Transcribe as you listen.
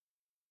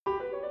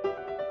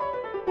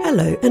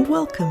Hello and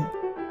welcome.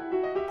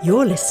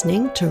 You're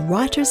listening to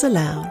Writers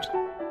Aloud,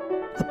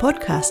 a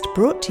podcast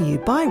brought to you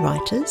by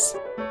writers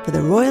for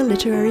the Royal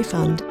Literary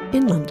Fund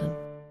in London.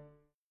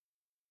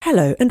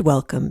 Hello and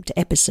welcome to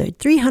episode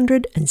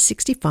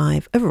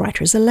 365 of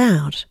Writers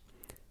Aloud.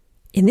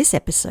 In this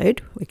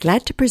episode, we're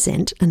glad to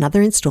present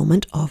another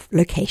instalment of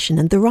Location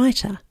and the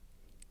Writer.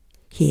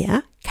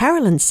 Here,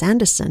 Carolyn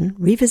Sanderson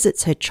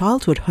revisits her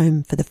childhood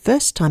home for the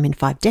first time in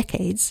 5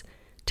 decades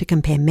to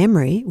compare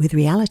memory with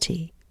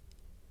reality.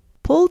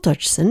 Paul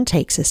Dodgson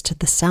takes us to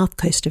the south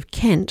coast of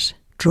Kent,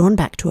 drawn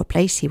back to a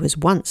place he was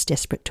once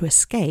desperate to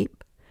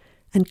escape,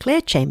 and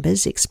Claire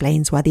Chambers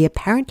explains why the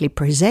apparently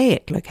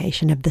prosaic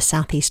location of the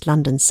southeast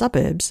London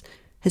suburbs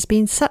has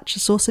been such a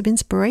source of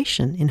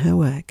inspiration in her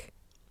work.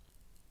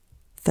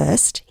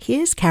 First,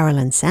 here's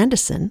Carolyn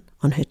Sanderson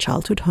on her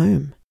childhood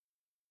home.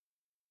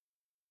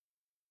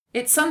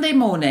 It's Sunday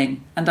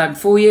morning and I'm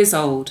 4 years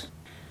old.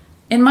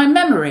 In my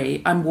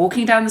memory, I'm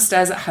walking down the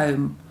stairs at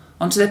home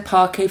onto the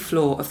parquet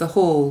floor of the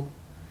hall.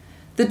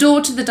 The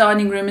door to the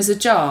dining room is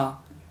ajar,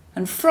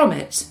 and from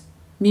it,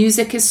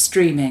 music is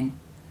streaming.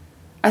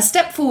 I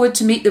step forward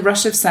to meet the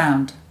rush of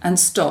sound and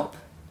stop,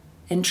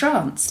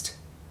 entranced.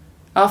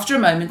 After a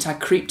moment, I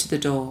creep to the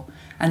door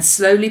and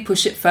slowly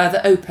push it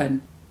further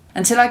open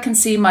until I can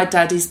see my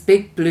daddy's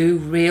big blue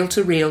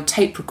reel-to-reel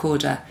tape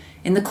recorder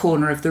in the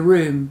corner of the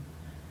room,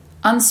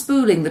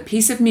 unspooling the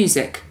piece of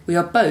music we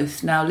are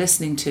both now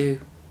listening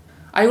to.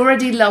 I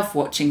already love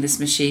watching this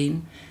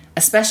machine,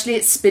 especially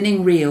its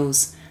spinning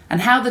reels,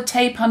 and how the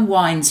tape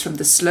unwinds from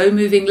the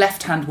slow-moving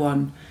left-hand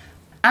one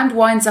and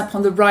winds up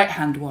on the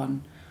right-hand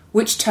one,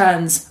 which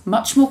turns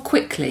much more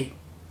quickly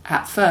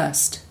at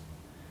first.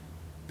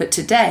 But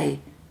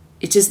today,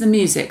 it is the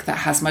music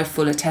that has my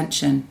full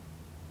attention.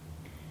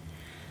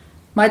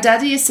 My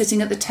daddy is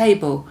sitting at the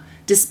table,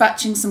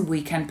 dispatching some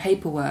weekend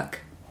paperwork.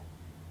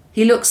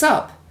 He looks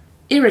up,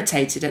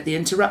 irritated at the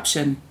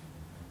interruption,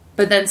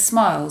 but then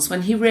smiles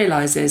when he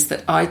realises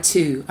that I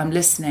too am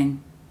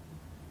listening.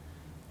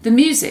 The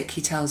music,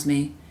 he tells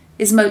me,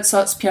 is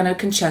Mozart's Piano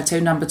Concerto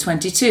No.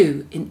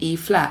 22 in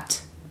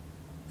E-flat.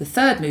 The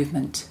third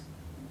movement,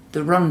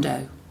 the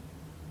rondo.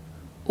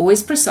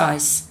 Always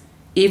precise,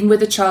 even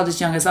with a child as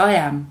young as I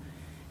am,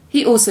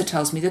 he also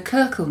tells me the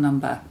Köchel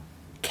number,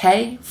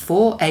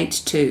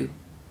 K482.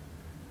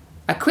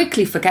 I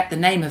quickly forget the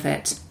name of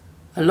it,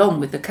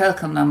 along with the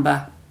Köchel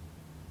number.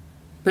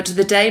 But to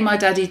the day my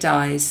daddy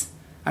dies,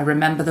 I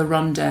remember the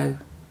rondo.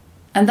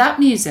 And that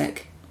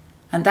music,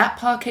 and that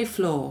parquet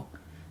floor,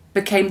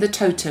 became the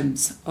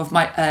totems of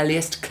my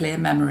earliest clear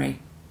memory.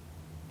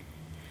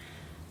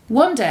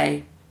 One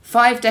day,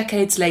 5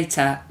 decades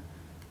later,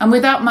 and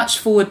without much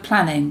forward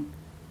planning,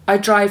 I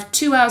drive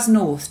 2 hours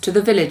north to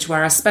the village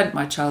where I spent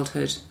my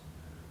childhood.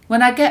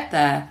 When I get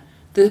there,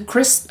 the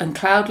crisp and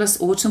cloudless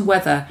autumn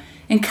weather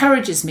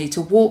encourages me to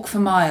walk for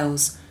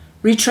miles,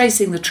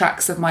 retracing the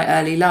tracks of my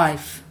early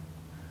life.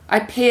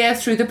 I peer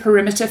through the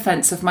perimeter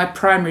fence of my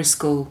primary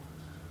school,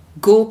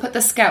 gawp at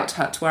the scout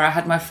hut where I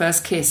had my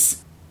first kiss,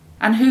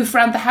 and hoof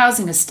round the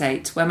housing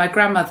estate where my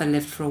grandmother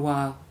lived for a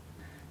while.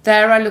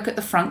 There I look at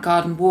the front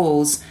garden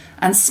walls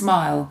and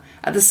smile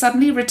at the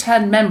suddenly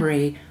returned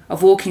memory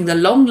of walking the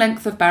long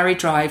length of Barry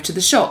Drive to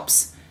the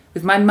shops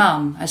with my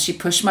mum as she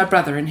pushed my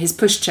brother in his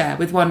pushchair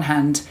with one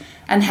hand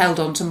and held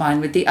on to mine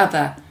with the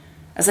other,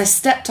 as I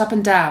stepped up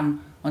and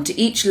down onto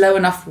each low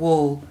enough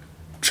wall,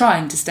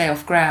 trying to stay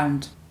off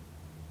ground.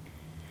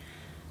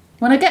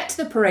 When I get to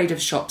the parade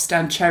of shops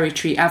down Cherry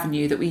Tree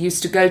Avenue that we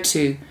used to go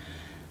to,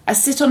 I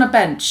sit on a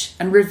bench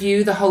and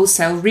review the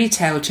wholesale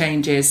retail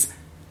changes.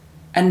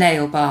 A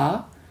nail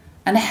bar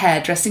and a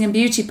hairdressing and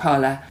beauty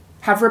parlour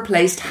have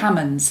replaced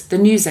Hammond's, the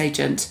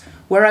newsagent,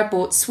 where I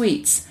bought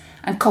sweets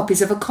and copies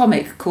of a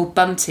comic called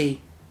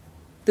Bunty.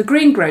 The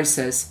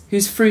greengrocer's,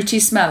 whose fruity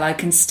smell I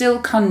can still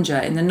conjure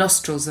in the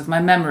nostrils of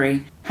my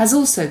memory, has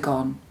also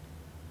gone,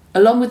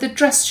 along with a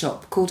dress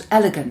shop called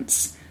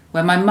Elegance,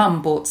 where my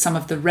mum bought some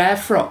of the rare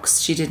frocks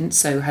she didn't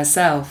sew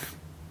herself.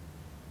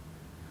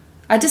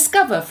 I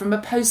discover from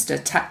a poster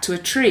tacked to a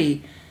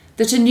tree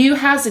that a new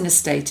housing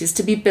estate is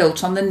to be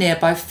built on the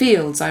nearby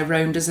fields I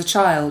roamed as a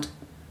child.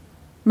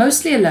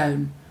 Mostly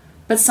alone,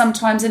 but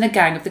sometimes in a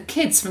gang of the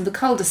kids from the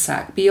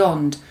cul-de-sac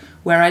beyond,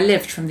 where I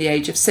lived from the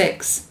age of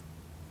 6.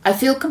 I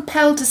feel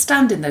compelled to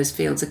stand in those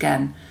fields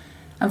again,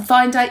 and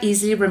find I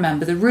easily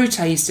remember the route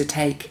I used to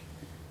take.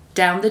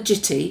 Down the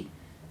Jitty,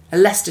 a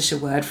Leicestershire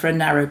word for a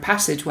narrow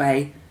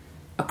passageway,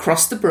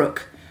 across the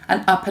brook,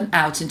 and up and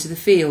out into the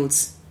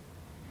fields.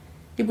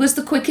 It was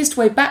the quickest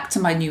way back to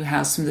my new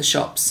house from the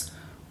shops,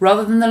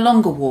 rather than the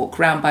longer walk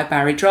round by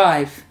Barry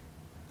Drive.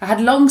 I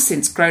had long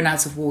since grown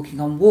out of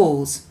walking on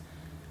walls,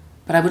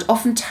 but I would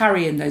often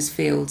tarry in those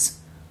fields,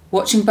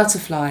 watching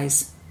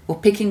butterflies, or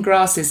picking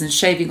grasses and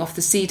shaving off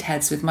the seed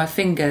heads with my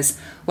fingers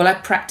while I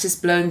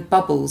practised blowing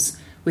bubbles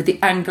with the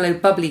Anglo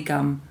bubbly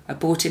gum I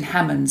bought in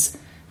Hammond's,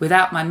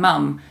 without my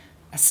mum,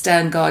 a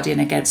stern guardian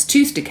against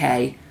tooth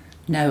decay,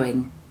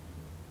 knowing.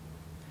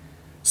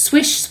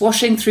 Swish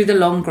swashing through the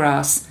long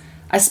grass,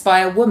 I spy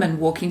a woman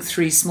walking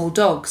 3 small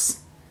dogs.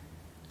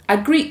 I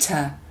greet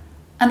her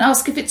and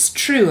ask if it's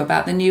true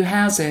about the new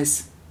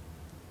houses.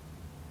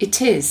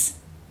 It is,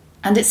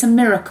 and it's a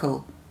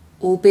miracle,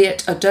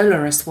 albeit a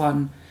dolorous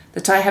one,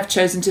 that I have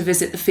chosen to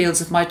visit the fields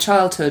of my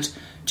childhood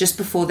just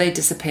before they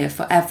disappear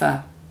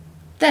forever.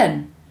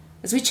 Then,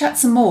 as we chat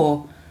some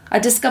more, I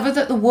discover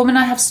that the woman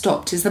I have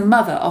stopped is the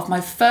mother of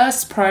my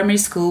first primary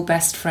school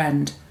best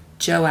friend,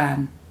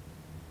 Joanne.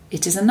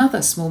 It is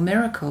another small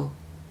miracle.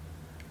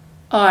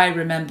 I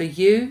remember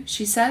you,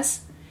 she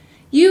says.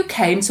 You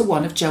came to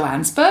one of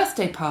Joanne's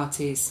birthday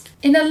parties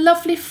in a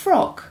lovely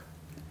frock.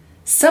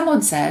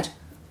 Someone said,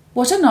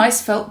 "What a nice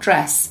felt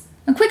dress."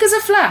 And quick as a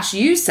flash,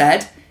 you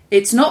said,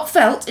 "It's not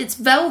felt, it's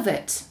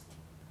velvet."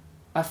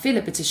 I feel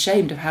a bit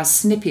ashamed of how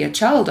snippy a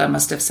child I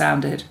must have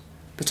sounded,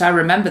 but I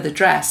remember the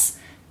dress,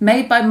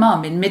 made by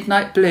Mum in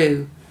midnight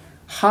blue,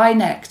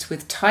 high-necked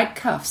with tight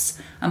cuffs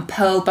and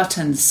pearl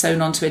buttons sewn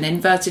onto an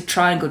inverted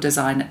triangle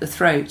design at the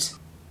throat.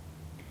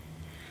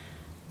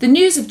 The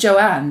news of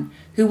Joanne,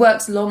 who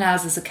works long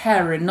hours as a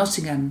carer in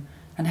Nottingham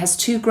and has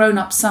 2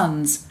 grown-up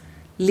sons,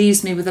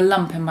 leaves me with a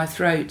lump in my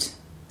throat.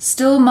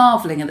 Still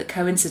marvelling at the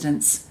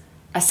coincidence,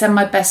 I send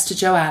my best to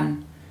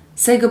Joanne,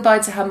 say goodbye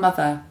to her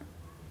mother,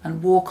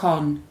 and walk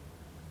on,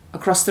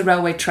 across the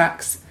railway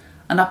tracks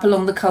and up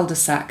along the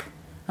cul-de-sac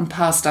and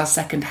past our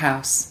second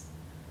house.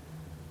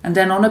 And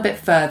then on a bit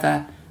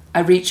further, I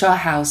reach our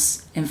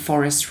house in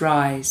Forest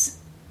Rise,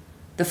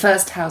 the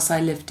first house I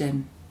lived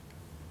in,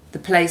 the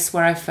place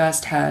where I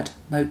first heard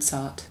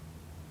Mozart.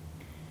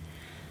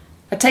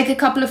 I take a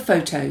couple of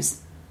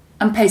photos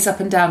and pace up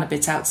and down a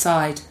bit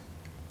outside.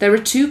 There are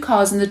 2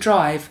 cars in the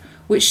drive,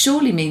 which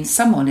surely means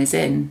someone is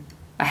in.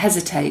 I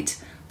hesitate,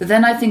 but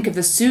then I think of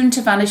the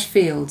soon-to-vanish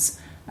fields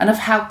and of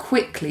how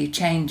quickly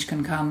change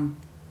can come.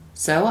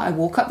 So I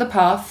walk up the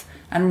path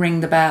and ring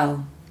the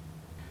bell.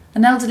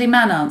 An elderly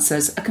man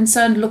answers, a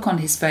concerned look on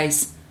his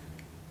face.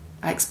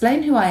 I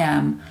explain who I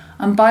am,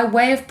 and by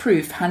way of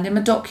proof hand him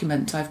a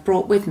document I've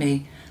brought with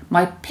me,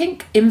 my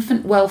pink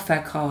infant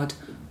welfare card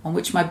on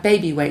which my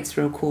baby weights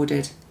were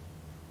recorded.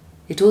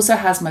 It also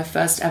has my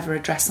first ever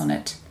address on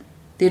it,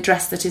 the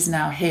address that is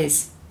now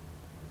his.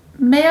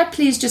 "May I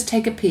please just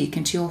take a peek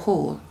into your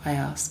hall?" I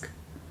ask.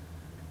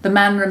 The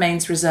man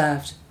remains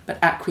reserved, but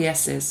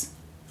acquiesces.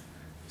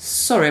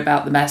 "Sorry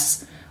about the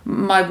mess.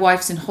 My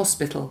wife's in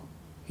hospital,"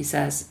 he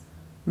says,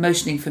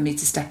 motioning for me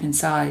to step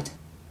inside.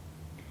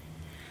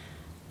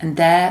 And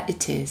there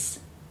it is,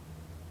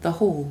 the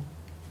hall,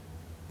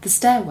 the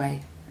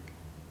stairway,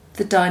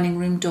 the dining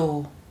room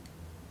door.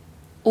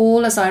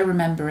 All as I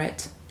remember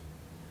it.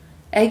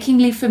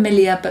 Achingly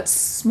familiar but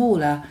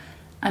smaller,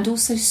 and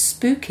also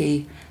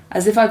spooky,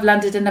 as if I've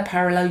landed in a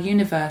parallel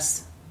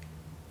universe.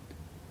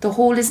 The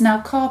hall is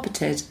now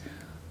carpeted,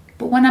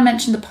 but when I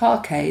mention the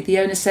parquet, the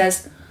owner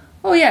says,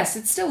 "Oh yes,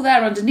 it's still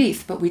there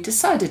underneath, but we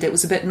decided it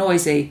was a bit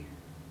noisy."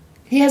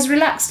 He has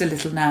relaxed a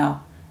little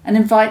now, and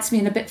invites me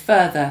in a bit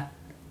further,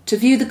 to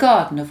view the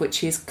garden of which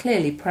he is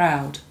clearly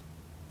proud.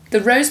 The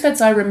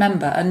rosebeds I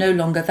remember are no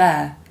longer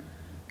there,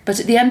 but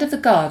at the end of the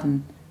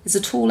garden is a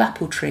tall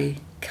apple tree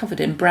covered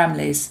in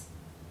bramleys.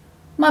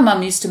 "My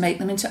mum used to make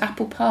them into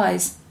apple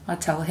pies," I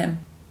tell him.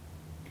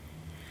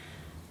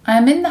 I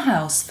am in the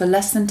house for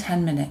less than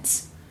 10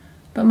 minutes,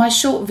 but my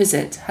short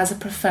visit has a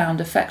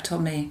profound effect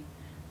on me.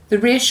 The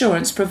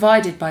reassurance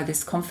provided by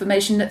this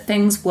confirmation that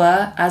things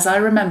were as I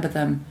remember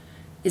them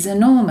is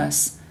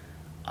enormous,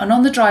 and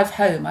on the drive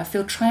home I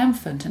feel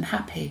triumphant and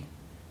happy.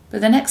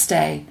 But the next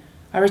day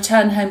I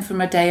return home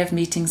from a day of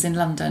meetings in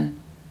London,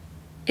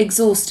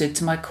 exhausted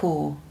to my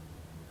core,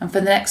 and for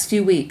the next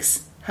few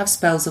weeks have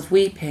spells of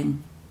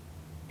weeping.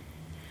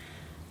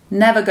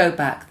 Never go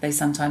back, they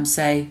sometimes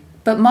say,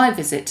 but my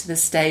visit to the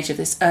stage of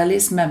this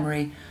earliest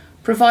memory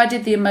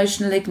provided the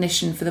emotional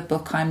ignition for the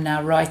book I am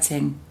now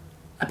writing,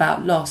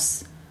 about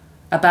loss,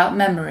 about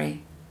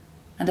memory,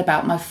 and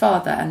about my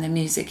father and the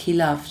music he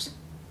loved.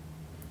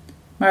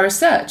 My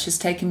research has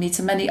taken me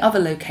to many other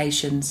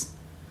locations,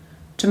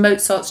 to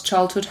Mozart's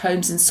childhood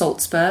homes in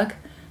Salzburg,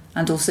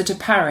 and also to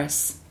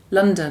Paris,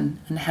 London,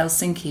 and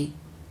Helsinki.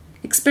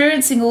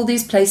 Experiencing all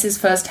these places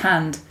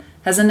firsthand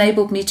has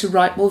enabled me to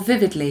write more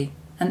vividly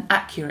and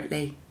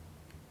accurately.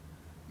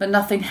 But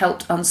nothing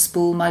helped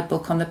unspool my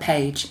book on the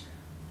page,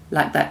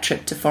 like that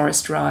trip to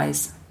Forest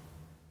Rise.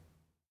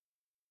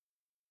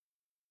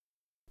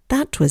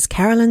 That was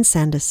Carolyn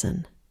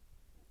Sanderson.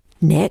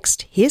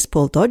 Next, here's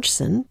Paul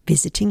Dodgson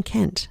visiting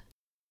Kent.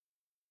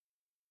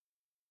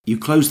 You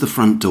close the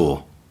front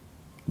door,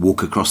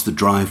 walk across the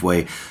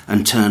driveway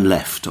and turn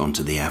left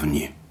onto the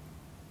avenue.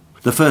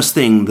 The first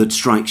thing that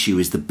strikes you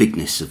is the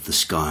bigness of the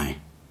sky.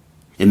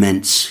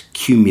 Immense,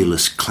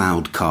 cumulus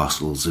cloud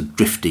castles are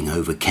drifting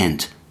over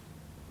Kent.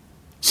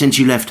 Since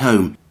you left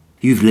home,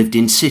 you've lived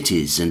in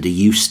cities and are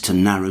used to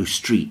narrow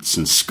streets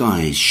and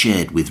skies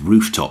shared with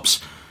rooftops,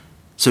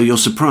 so you're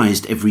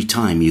surprised every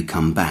time you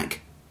come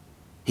back.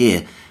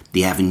 Here,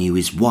 the avenue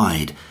is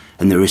wide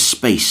and there is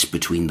space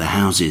between the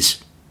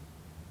houses.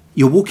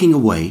 You're walking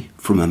away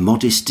from a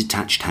modest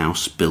detached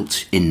house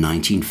built in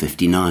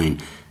 1959,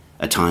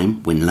 a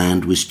time when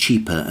land was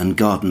cheaper and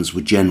gardens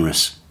were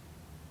generous.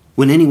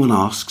 When anyone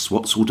asks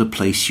what sort of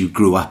place you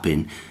grew up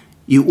in,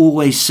 you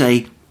always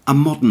say a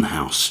modern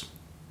house,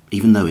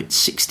 even though it's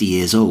 60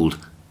 years old.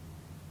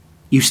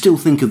 You still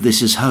think of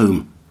this as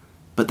home,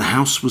 but the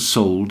house was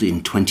sold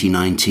in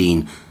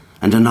 2019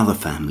 and another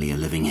family are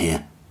living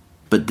here.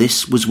 But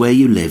this was where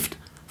you lived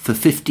for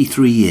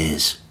 53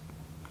 years.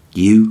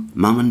 You,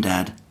 Mum and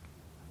Dad,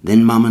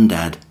 then Mum and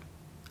Dad,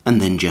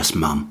 and then just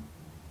Mum.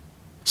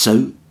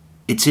 So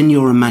it's in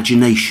your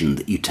imagination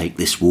that you take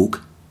this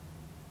walk,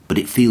 but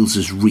it feels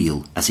as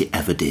real as it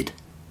ever did.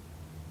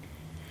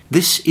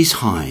 This is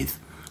Hythe,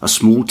 a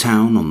small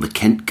town on the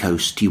Kent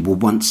coast you were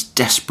once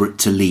desperate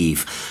to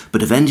leave,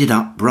 but have ended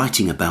up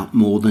writing about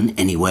more than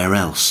anywhere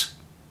else.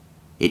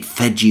 It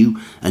fed you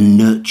and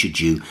nurtured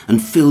you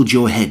and filled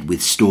your head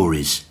with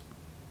stories.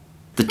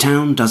 The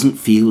town doesn't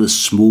feel as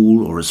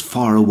small or as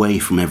far away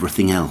from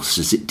everything else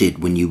as it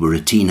did when you were a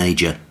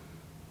teenager.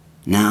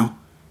 Now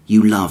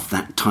you love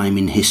that time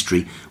in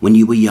history when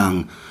you were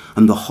young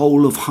and the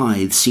whole of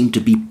Hythe seemed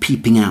to be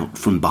peeping out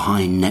from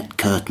behind net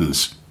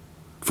curtains,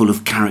 full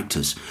of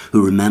characters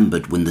who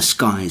remembered when the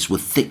skies were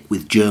thick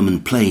with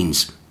German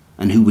planes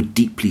and who were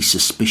deeply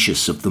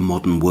suspicious of the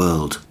modern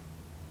world.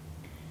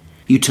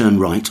 You turn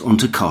right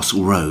onto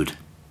Castle Road.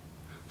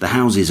 The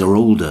houses are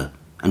older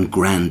and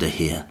grander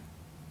here.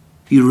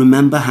 You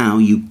remember how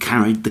you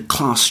carried the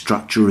class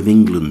structure of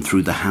England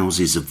through the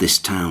houses of this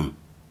town.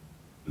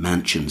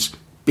 Mansions,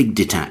 big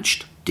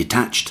detached,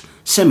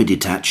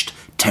 semi-detached,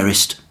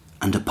 terraced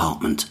and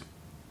apartment.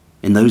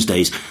 In those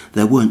days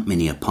there weren't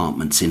many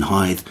apartments in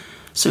Hythe,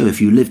 so if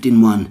you lived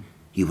in one,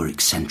 you were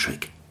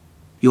eccentric.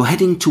 You're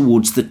heading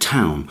towards the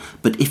town,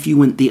 but if you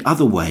went the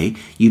other way,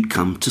 you'd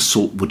come to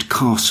Saltwood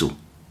Castle.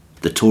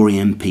 The Tory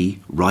MP,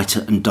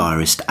 writer and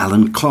diarist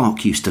Alan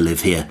Clark used to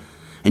live here,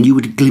 and you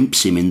would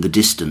glimpse him in the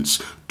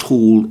distance,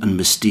 tall and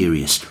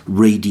mysterious,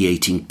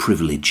 radiating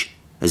privilege,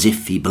 as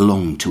if he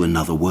belonged to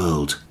another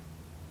world.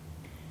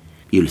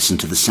 You listen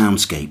to the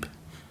soundscape.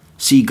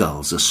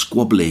 Seagulls are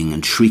squabbling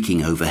and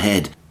shrieking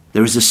overhead.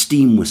 There is a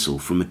steam whistle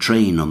from a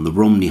train on the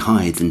Romney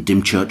Hythe and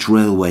Dymchurch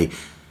Railway,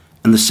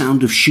 and the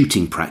sound of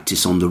shooting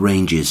practice on the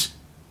ranges.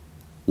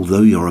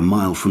 Although you're a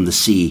mile from the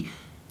sea,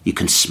 you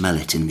can smell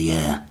it in the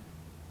air.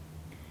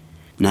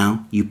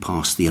 Now you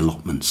pass the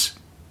allotments.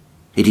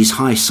 It is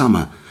high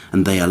summer,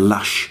 and they are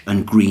lush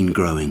and green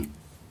growing.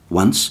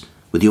 Once,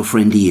 with your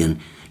friend Ian,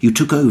 you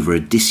took over a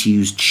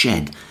disused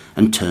shed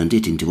and turned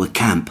it into a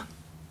camp.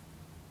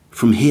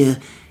 From here,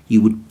 you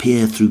would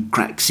peer through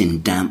cracks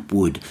in damp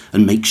wood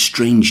and make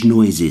strange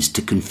noises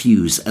to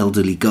confuse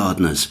elderly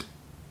gardeners,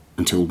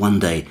 until one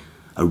day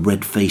a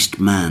red-faced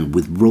man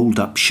with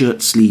rolled-up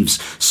shirt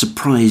sleeves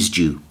surprised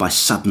you by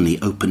suddenly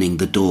opening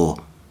the door.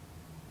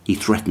 He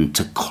threatened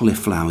to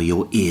cauliflower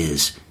your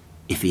ears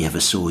if he ever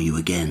saw you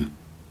again.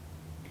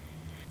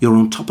 You're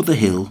on top of the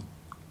hill,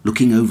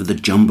 looking over the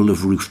jumble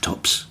of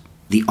rooftops,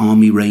 the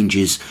army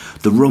ranges,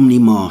 the Romney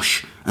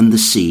Marsh and the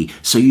sea,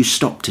 so you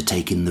stop to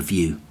take in the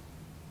view.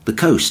 The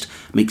coast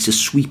makes a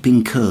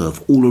sweeping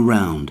curve all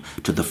around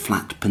to the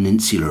flat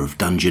peninsula of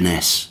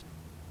Dungeness.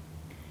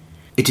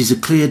 It is a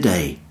clear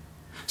day,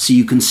 so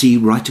you can see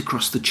right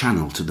across the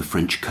channel to the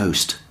French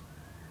coast.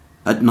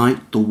 At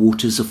night the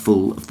waters are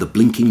full of the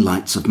blinking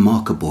lights of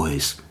marker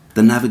buoys,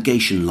 the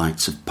navigation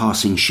lights of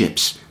passing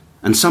ships,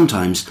 and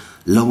sometimes,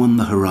 low on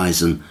the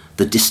horizon,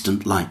 the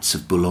distant lights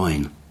of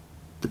Boulogne,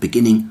 the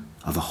beginning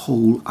of a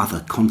whole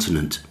other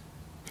continent.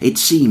 It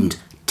seemed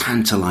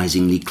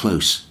tantalizingly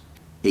close.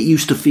 It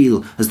used to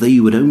feel as though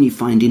you would only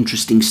find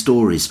interesting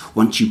stories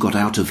once you got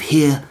out of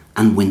here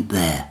and went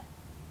there.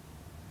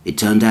 It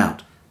turned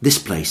out this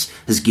place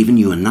has given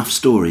you enough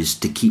stories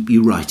to keep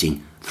you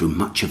writing through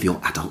much of your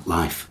adult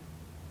life.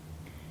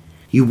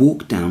 You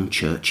walk down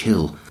Church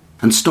Hill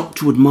and stop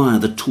to admire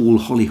the tall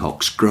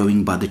hollyhocks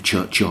growing by the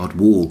churchyard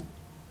wall.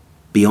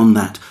 Beyond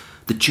that,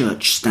 the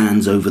church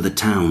stands over the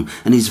town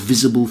and is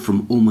visible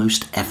from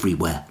almost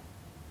everywhere.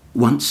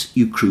 Once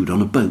you crewed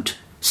on a boat,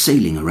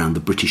 sailing around the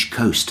British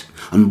coast,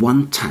 and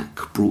one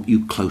tack brought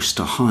you close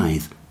to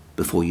Hythe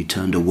before you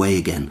turned away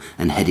again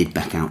and headed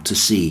back out to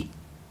sea.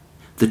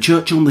 The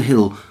church on the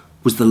hill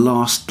was the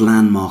last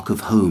landmark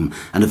of home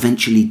and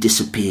eventually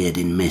disappeared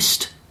in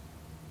mist.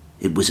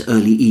 It was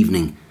early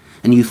evening,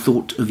 and you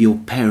thought of your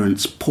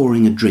parents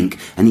pouring a drink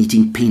and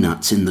eating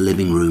peanuts in the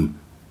living room,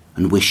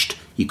 and wished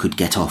you could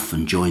get off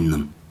and join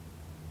them.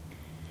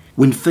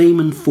 When fame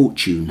and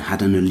fortune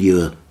had an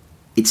allure,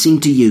 it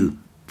seemed to you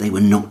they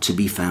were not to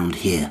be found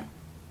here.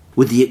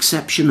 With the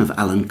exception of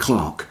Alan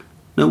Clark,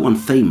 no one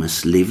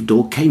famous lived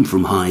or came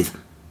from Hythe,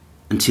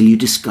 until you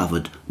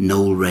discovered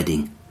Noel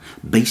Redding,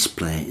 bass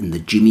player in the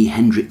Jimi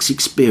Hendrix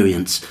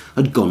Experience,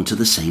 had gone to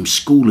the same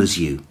school as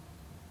you.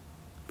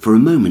 For a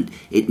moment,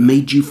 it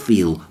made you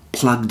feel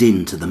plugged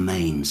into the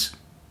mains.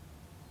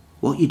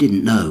 What you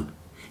didn't know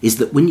is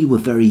that when you were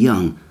very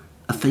young,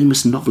 a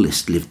famous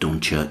novelist lived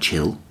on Church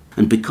Hill,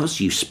 and because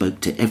you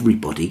spoke to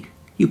everybody,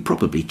 you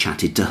probably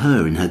chatted to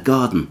her in her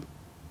garden.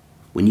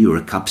 When you were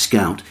a Cub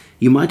Scout,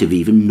 you might have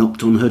even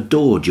knocked on her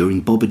door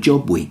during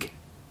Bob-a-Job week.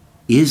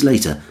 Years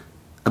later,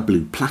 A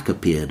blue plaque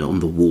appeared on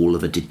the wall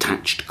of a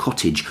detached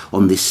cottage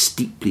on this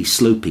steeply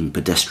sloping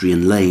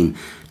pedestrian lane,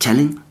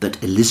 telling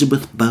that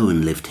Elizabeth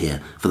Bowen lived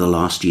here for the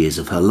last years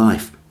of her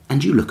life,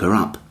 and you look her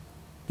up.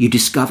 You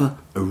discover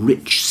a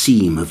rich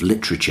seam of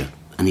literature,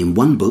 and in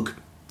one book,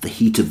 The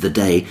Heat of the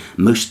Day,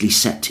 mostly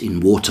set in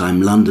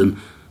wartime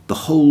London,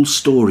 the whole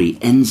story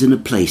ends in a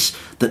place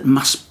that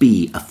must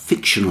be a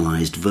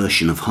fictionalised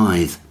version of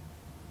Hythe.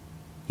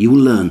 You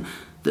will learn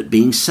that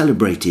being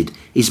celebrated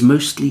is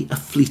mostly a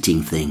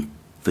fleeting thing,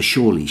 for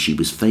surely she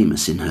was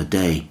famous in her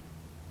day.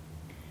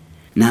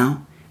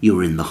 Now you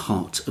are in the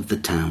heart of the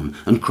town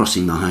and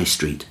crossing the high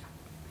street.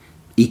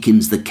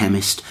 Eakins the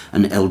chemist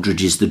and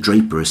Eldridge's the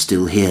draper are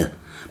still here,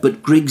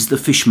 but Griggs the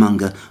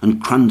fishmonger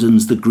and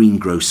Crundon's the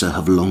greengrocer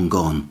have long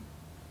gone.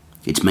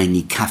 It's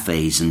mainly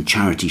cafes and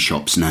charity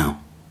shops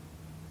now.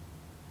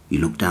 You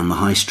look down the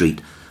high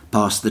street,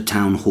 past the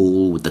town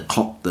hall with the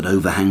clock that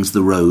overhangs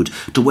the road,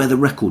 to where the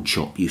record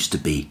shop used to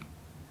be.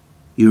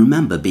 You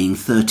remember being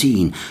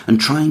 13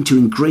 and trying to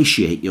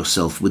ingratiate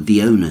yourself with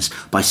the owners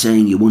by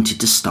saying you wanted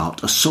to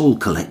start a soul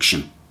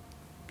collection.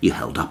 You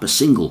held up a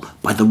single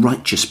by the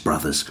Righteous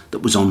Brothers that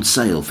was on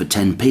sale for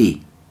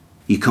 10p.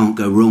 "You can't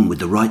go wrong with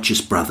the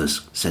Righteous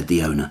Brothers," said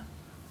the owner.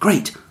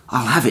 "Great,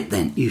 I'll have it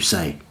then," you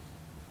say.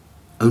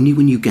 Only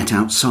when you get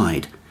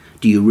outside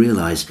do you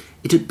realise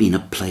it had been a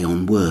play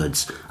on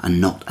words and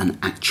not an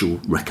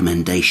actual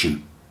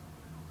recommendation.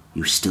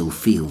 You still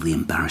feel the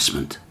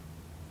embarrassment.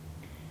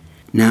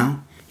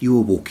 Now you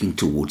are walking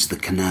towards the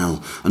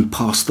canal and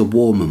past the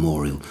War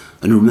Memorial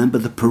and remember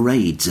the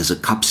parades as a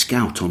Cub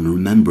Scout on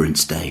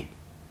Remembrance Day.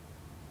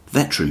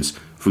 Veterans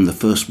from the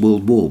First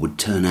World War would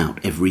turn out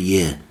every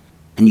year,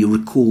 and you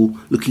recall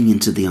looking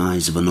into the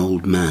eyes of an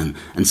old man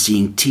and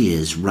seeing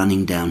tears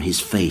running down his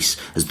face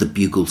as the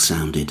bugle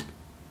sounded.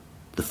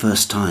 The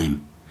first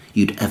time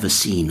you'd ever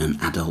seen an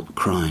adult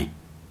cry.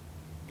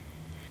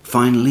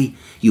 Finally,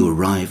 you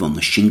arrive on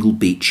the shingle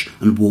beach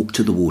and walk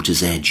to the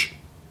water's edge.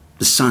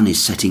 The sun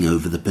is setting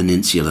over the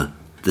peninsula.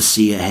 The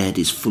sea ahead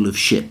is full of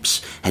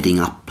ships heading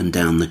up and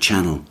down the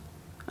channel,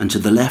 and to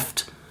the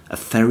left, a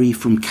ferry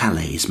from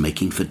Calais is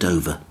making for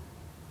Dover.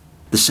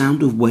 The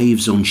sound of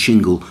waves on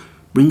shingle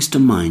brings to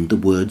mind the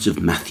words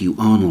of Matthew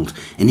Arnold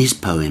in his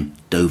poem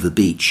Dover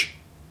Beach.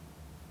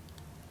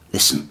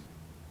 Listen,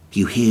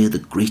 you hear the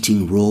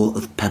grating roar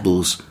of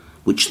pebbles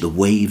which the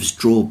waves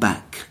draw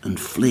back and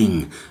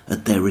fling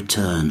at their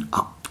return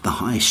up the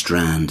high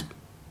strand,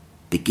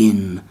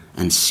 begin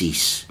and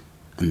cease,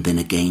 and then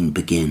again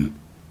begin.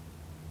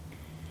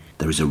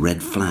 There is a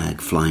red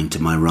flag flying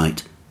to my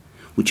right,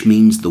 which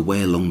means the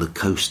way along the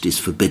coast is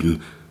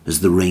forbidden as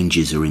the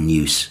ranges are in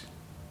use.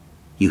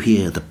 You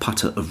hear the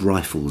putter of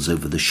rifles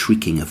over the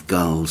shrieking of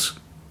gulls.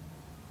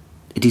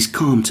 It is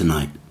calm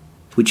tonight,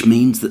 which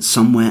means that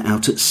somewhere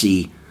out at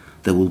sea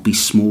there will be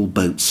small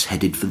boats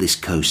headed for this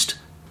coast,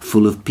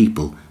 full of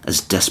people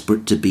as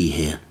desperate to be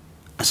here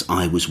as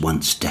I was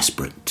once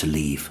desperate to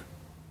leave.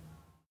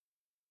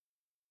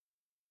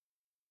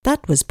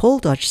 That was Paul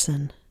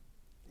Dodgson.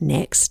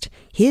 Next,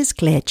 here's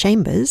Claire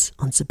Chambers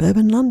on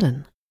Suburban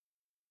London.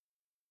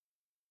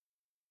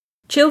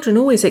 Children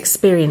always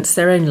experience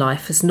their own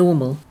life as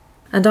normal,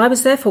 and I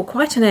was therefore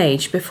quite an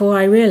age before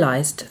I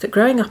realised that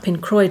growing up in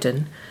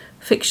Croydon,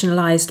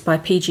 fictionalised by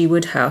P.G.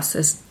 Wodehouse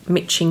as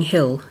Mitching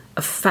Hill,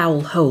 a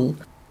foul hole,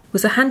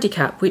 was a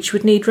handicap which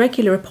would need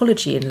regular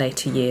apology in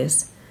later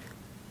years.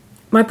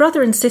 My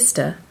brother and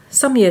sister,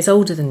 some years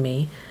older than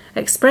me,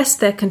 expressed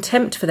their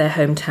contempt for their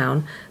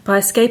hometown by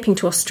escaping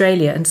to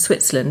Australia and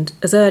Switzerland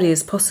as early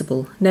as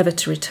possible, never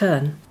to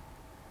return.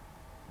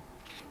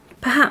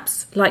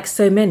 Perhaps, like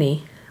so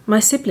many, my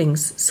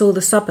siblings saw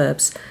the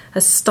suburbs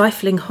as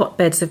stifling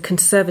hotbeds of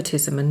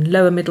conservatism and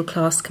lower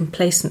middle-class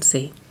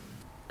complacency,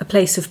 a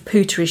place of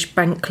pooterish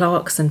bank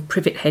clerks and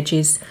privet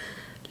hedges,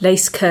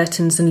 lace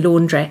curtains and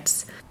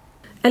laundrettes,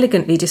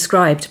 elegantly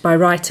described by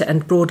writer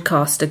and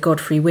broadcaster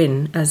Godfrey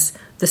Wynne as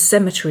the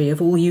cemetery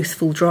of all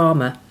youthful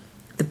drama,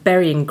 the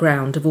burying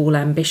ground of all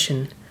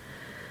ambition.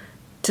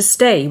 To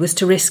stay was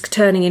to risk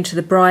turning into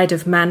the bride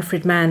of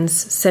Manfred Mann's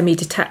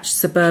semi-detached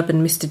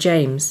suburban Mr.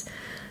 James,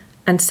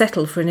 and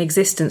settle for an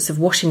existence of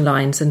washing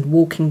lines and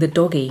walking the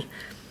doggy.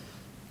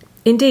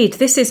 Indeed,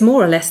 this is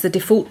more or less the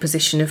default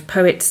position of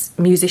poets,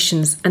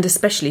 musicians, and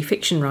especially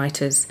fiction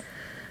writers.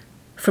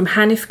 From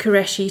Hanif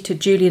Qureshi to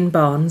Julian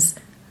Barnes,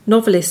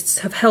 novelists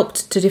have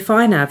helped to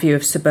define our view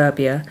of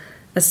suburbia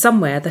as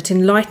somewhere that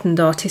enlightened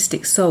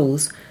artistic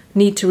souls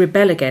need to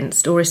rebel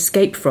against or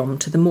escape from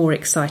to the more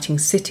exciting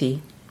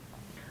city.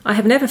 I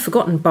have never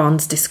forgotten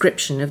Barnes'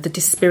 description of the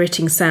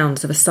dispiriting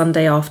sounds of a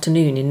Sunday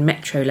afternoon in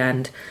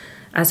Metroland,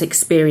 as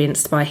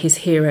experienced by his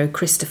hero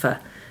Christopher,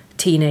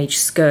 teenage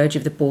scourge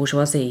of the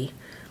bourgeoisie.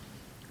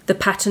 The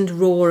patterned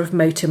roar of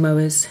motor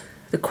mowers,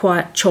 the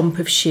quiet chomp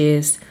of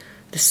shears,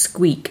 the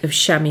squeak of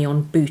chamois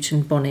on boot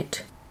and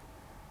bonnet.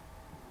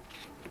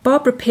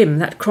 Barbara Pym,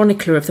 that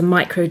chronicler of the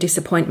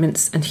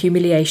micro-disappointments and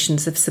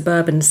humiliations of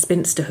suburban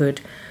spinsterhood,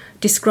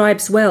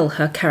 describes well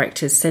her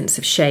character's sense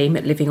of shame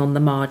at living on the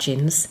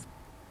margins.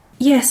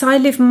 Yes, I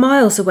live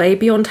miles away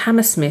beyond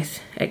Hammersmith,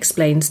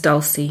 explains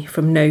Dulcie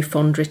from No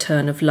Fond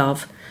Return of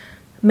Love,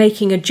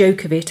 making a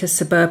joke of it as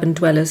suburban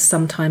dwellers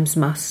sometimes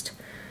must.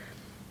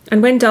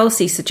 And when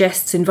Dulcie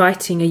suggests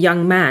inviting a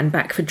young man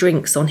back for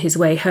drinks on his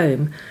way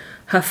home,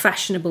 her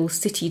fashionable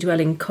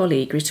city-dwelling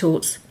colleague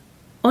retorts,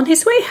 "On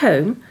his way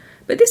home?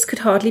 But this could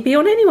hardly be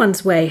on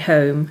anyone's way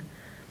home."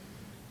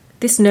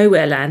 This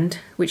nowhere land,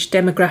 which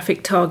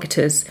demographic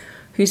targeters,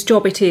 whose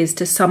job it is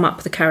to sum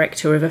up the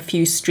character of a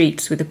few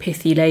streets with a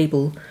pithy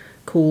label,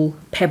 call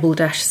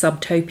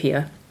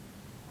Pebble-Subtopia,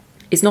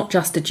 is not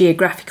just a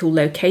geographical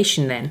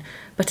location then,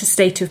 but a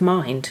state of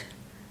mind.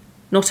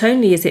 Not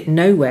only is it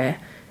nowhere,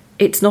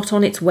 it's not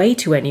on its way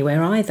to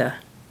anywhere either.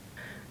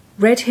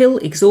 Red Hill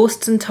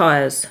exhausts and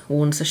tires,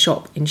 warns a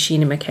shop in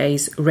Sheena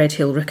Mackay's Red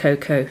Hill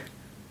Rococo.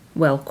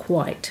 Well,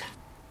 quite.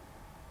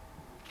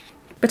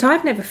 But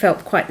I've never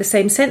felt quite the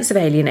same sense of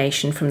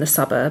alienation from the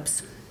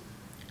suburbs.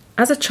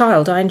 As a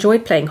child, I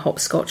enjoyed playing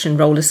hopscotch and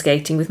roller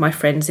skating with my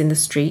friends in the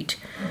street,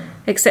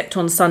 except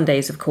on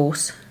Sundays, of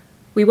course.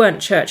 We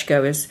weren't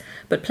churchgoers,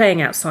 but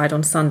playing outside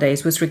on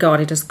Sundays was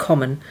regarded as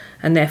common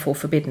and therefore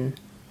forbidden.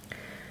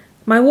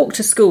 My walk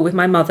to school with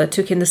my mother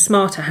took in the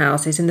smarter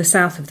houses in the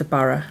south of the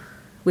borough,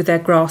 with their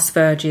grass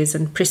verges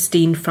and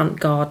pristine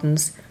front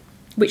gardens,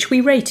 which we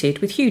rated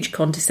with huge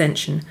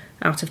condescension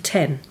out of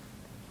 10.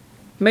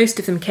 Most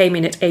of them came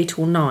in at 8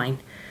 or 9.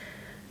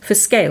 For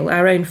scale,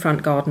 our own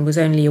front garden was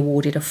only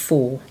awarded a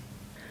 4.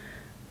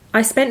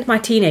 I spent my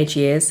teenage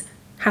years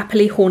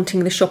happily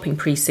haunting the shopping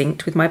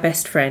precinct with my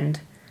best friend,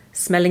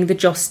 smelling the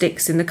joss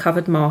sticks in the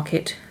covered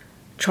market,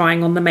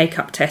 trying on the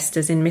makeup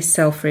testers in Miss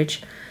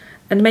Selfridge,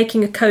 and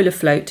making a cola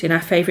float in our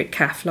favourite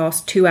cafe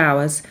last 2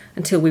 hours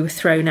until we were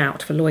thrown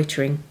out for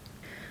loitering.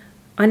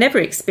 I never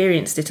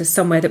experienced it as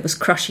somewhere that was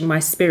crushing my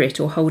spirit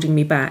or holding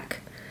me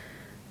back.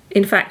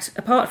 In fact,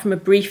 apart from a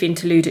brief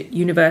interlude at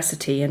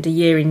university and a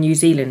year in New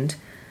Zealand,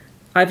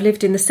 I've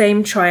lived in the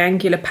same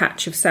triangular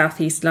patch of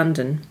southeast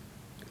London,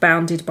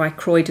 bounded by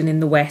Croydon in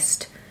the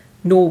west,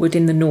 Norwood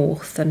in the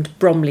north and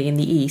Bromley in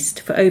the east,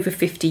 for over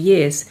 50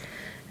 years,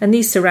 and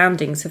these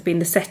surroundings have been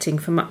the setting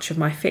for much of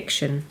my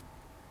fiction.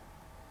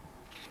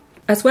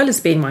 As well as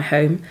being my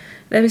home,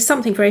 there is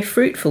something very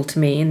fruitful to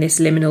me in this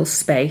liminal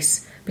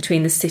space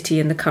between the city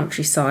and the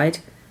countryside,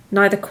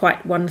 neither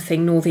quite one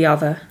thing nor the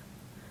other,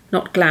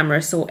 not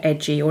glamorous or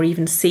edgy or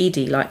even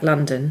seedy like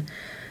London,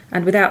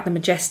 and without the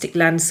majestic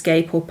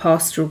landscape or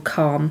pastoral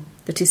calm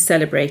that is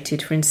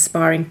celebrated for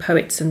inspiring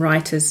poets and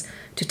writers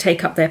to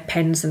take up their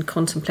pens and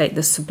contemplate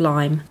the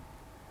sublime.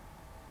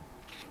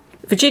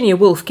 Virginia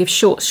Woolf gives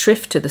short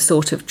shrift to the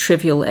sort of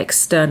trivial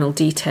external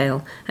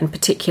detail and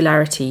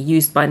particularity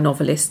used by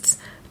novelists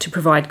to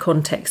provide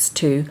context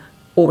to,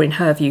 or in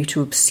her view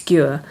to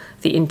obscure,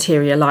 the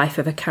interior life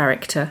of a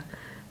character.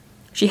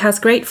 She has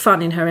great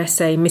fun in her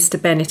essay Mr.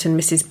 Bennet and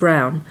Mrs.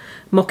 Brown,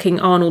 mocking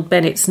Arnold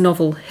Bennett's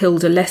novel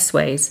Hilda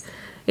Lessways,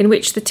 in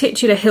which the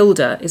titular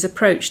Hilda is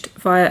approached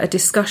via a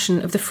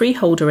discussion of the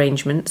freehold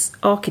arrangements,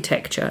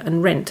 architecture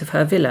and rent of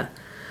her villa,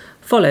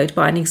 followed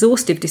by an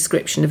exhaustive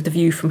description of the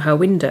view from her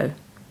window.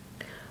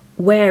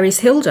 Where is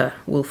Hilda?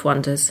 Woolf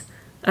wonders.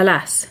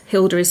 Alas,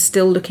 Hilda is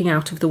still looking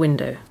out of the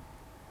window.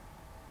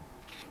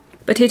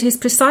 But it is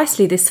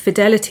precisely this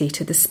fidelity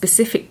to the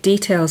specific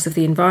details of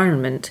the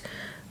environment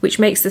which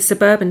makes the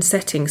suburban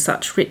setting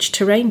such rich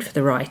terrain for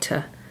the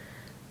writer.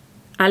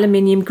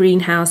 Aluminium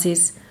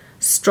greenhouses,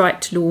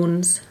 striped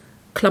lawns,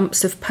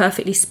 clumps of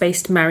perfectly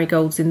spaced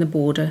marigolds in the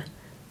border.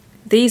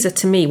 These are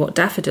to me what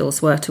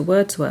daffodils were to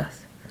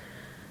Wordsworth.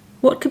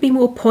 What could be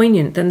more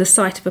poignant than the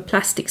sight of a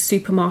plastic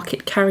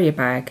supermarket carrier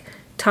bag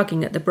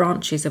tugging at the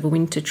branches of a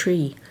winter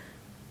tree,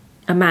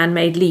 a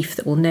man-made leaf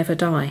that will never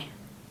die?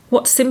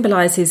 What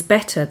symbolises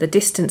better the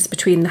distance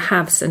between the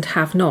haves and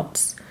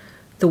have-nots,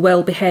 the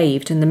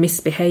well-behaved and the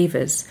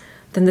misbehaviours,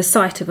 than the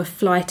sight of a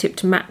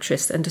fly-tipped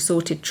mattress and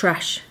assorted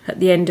trash at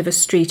the end of a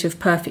street of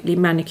perfectly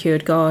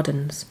manicured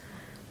gardens?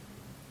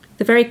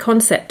 The very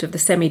concept of the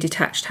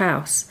semi-detached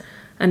house,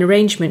 an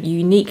arrangement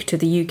unique to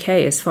the UK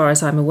as far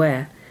as I'm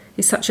aware,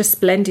 is such a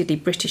splendidly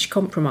British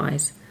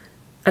compromise,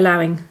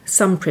 allowing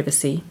some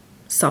privacy,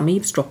 some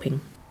eavesdropping.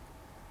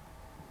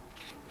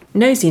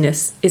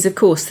 Nosiness is of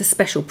course the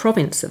special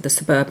province of the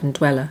suburban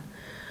dweller.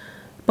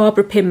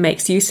 Barbara Pym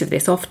makes use of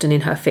this often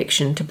in her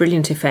fiction to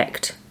brilliant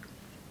effect.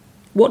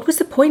 What was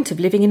the point of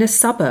living in a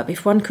suburb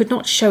if one could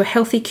not show a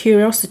healthy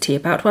curiosity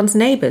about one's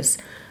neighbours,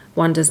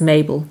 wonders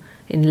Mabel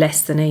in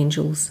Less Than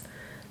Angels.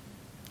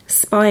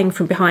 Spying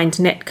from behind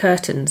net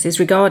curtains is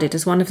regarded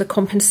as one of the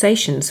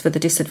compensations for the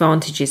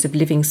disadvantages of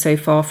living so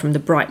far from the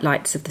bright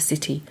lights of the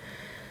city,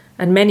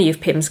 and many of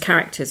Pym's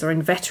characters are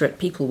inveterate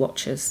people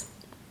watchers.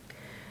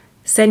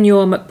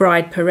 Senor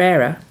McBride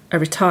Pereira, a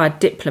retired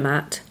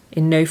diplomat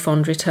in No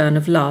Fond Return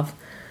of Love,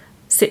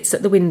 sits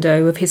at the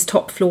window of his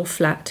top-floor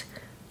flat,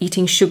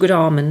 eating sugared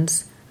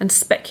almonds and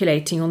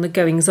speculating on the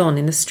goings-on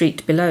in the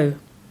street below.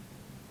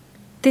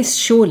 This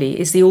surely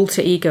is the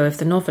alter ego of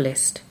the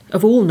novelist,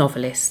 of all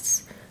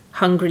novelists,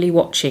 hungrily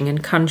watching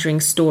and conjuring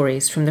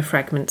stories from the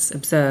fragments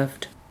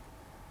observed.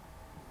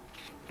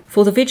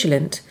 For the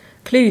vigilant,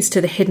 Clues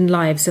to the hidden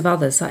lives of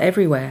others are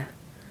everywhere.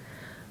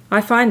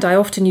 I find I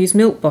often use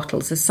milk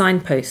bottles as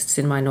signposts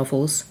in my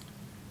novels.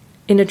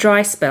 In A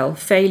Dry Spell,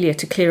 failure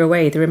to clear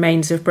away the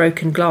remains of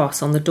broken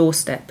glass on the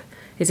doorstep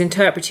is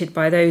interpreted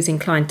by those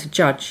inclined to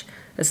judge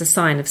as a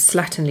sign of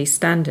slatternly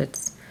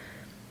standards.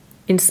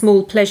 In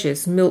Small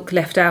Pleasures, milk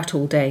left out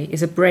all day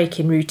is a break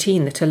in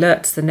routine that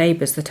alerts the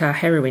neighbours that our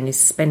heroine is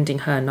spending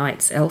her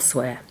nights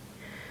elsewhere.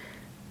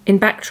 In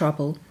Back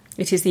Trouble,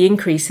 it is the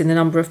increase in the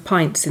number of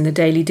pints in the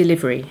daily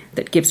delivery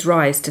that gives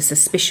rise to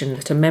suspicion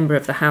that a member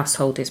of the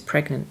household is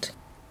pregnant.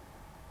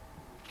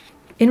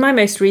 In my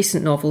most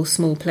recent novel,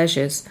 Small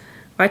Pleasures,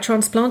 I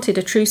transplanted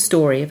a true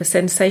story of a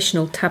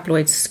sensational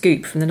tabloid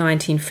scoop from the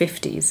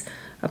 1950s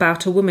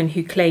about a woman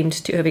who claimed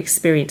to have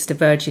experienced a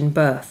virgin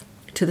birth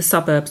to the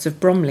suburbs of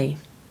Bromley.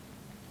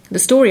 The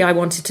story I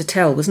wanted to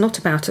tell was not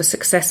about a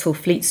successful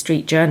Fleet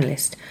Street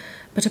journalist,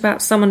 but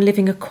about someone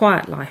living a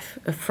quiet life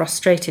of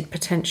frustrated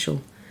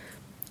potential.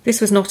 This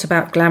was not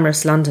about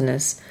glamorous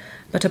Londoners,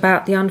 but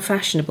about the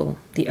unfashionable,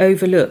 the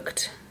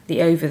overlooked,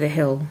 the over the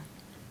hill.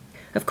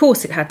 Of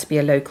course it had to be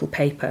a local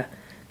paper,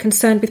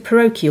 concerned with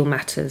parochial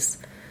matters,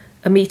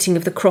 a meeting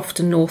of the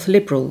Crofton North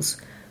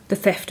Liberals, the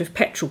theft of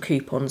petrol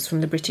coupons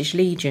from the British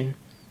Legion,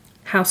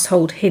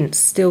 household hints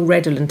still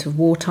redolent of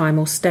wartime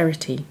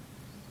austerity.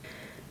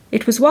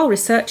 It was while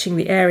researching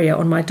the area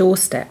on my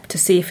doorstep to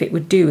see if it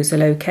would do as a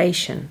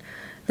location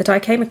that I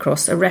came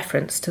across a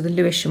reference to the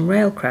Lewisham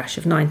rail crash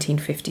of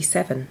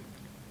 1957.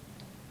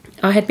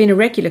 I had been a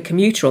regular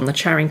commuter on the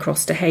Charing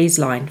Cross to Hayes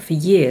line for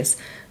years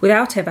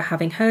without ever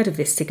having heard of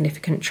this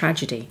significant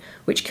tragedy,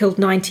 which killed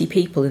 90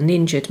 people and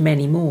injured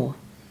many more.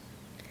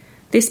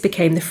 This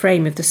became the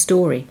frame of the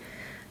story,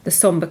 the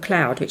sombre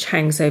cloud which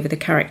hangs over the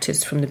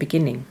characters from the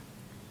beginning.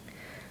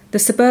 The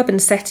suburban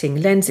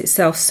setting lends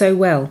itself so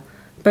well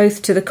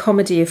both to the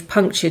comedy of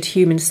punctured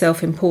human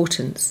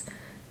self-importance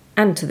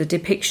and to the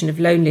depiction of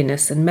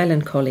loneliness and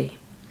melancholy.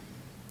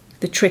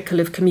 The trickle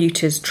of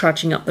commuters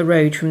trudging up the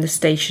road from the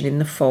station in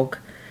the fog,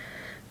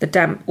 the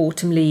damp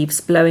autumn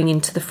leaves blowing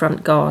into the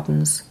front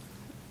gardens,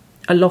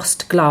 a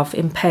lost glove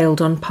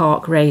impaled on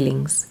park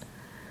railings,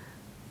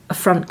 a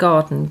front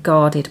garden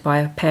guarded by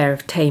a pair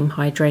of tame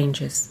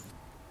hydrangeas.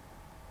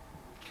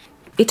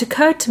 It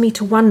occurred to me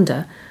to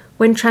wonder,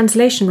 when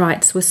translation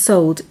rights were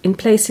sold in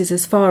places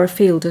as far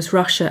afield as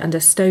Russia and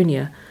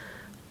Estonia,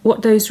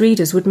 what those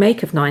readers would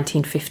make of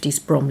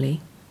 1950s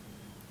Bromley.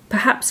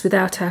 Perhaps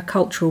without our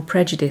cultural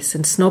prejudice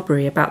and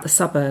snobbery about the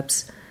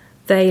suburbs,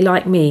 they,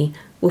 like me,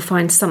 will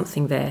find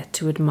something there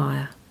to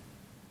admire.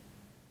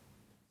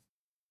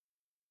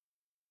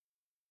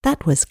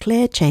 That was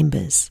Claire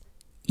Chambers.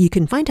 You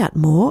can find out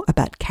more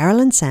about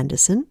Carolyn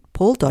Sanderson,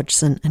 Paul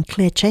Dodgson and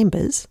Claire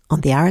Chambers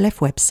on the RLF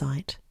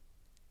website.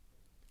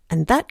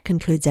 And that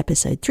concludes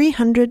episode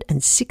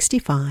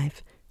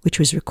 365, which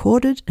was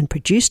recorded and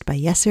produced by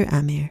Yasser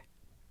Amir.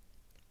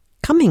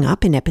 Coming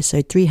up in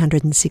episode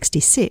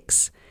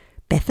 366,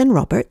 Bethan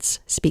Roberts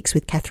speaks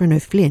with Catherine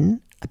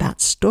O'Flynn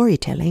about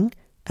storytelling,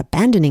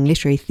 abandoning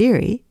literary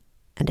theory,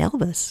 and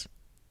Elvis.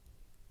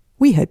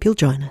 We hope you'll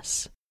join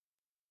us.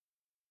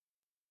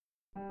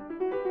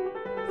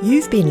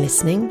 You've been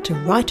listening to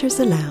Writers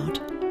Aloud,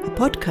 a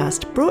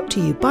podcast brought to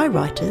you by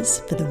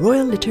writers for the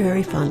Royal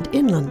Literary Fund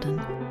in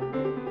London.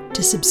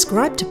 To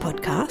subscribe to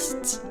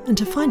podcasts and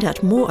to find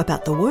out more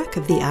about the work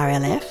of the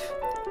RLF,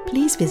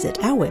 please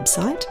visit our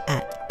website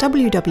at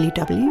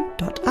www.rlf.org.uk.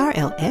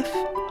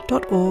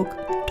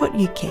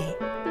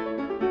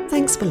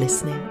 Thanks for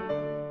listening.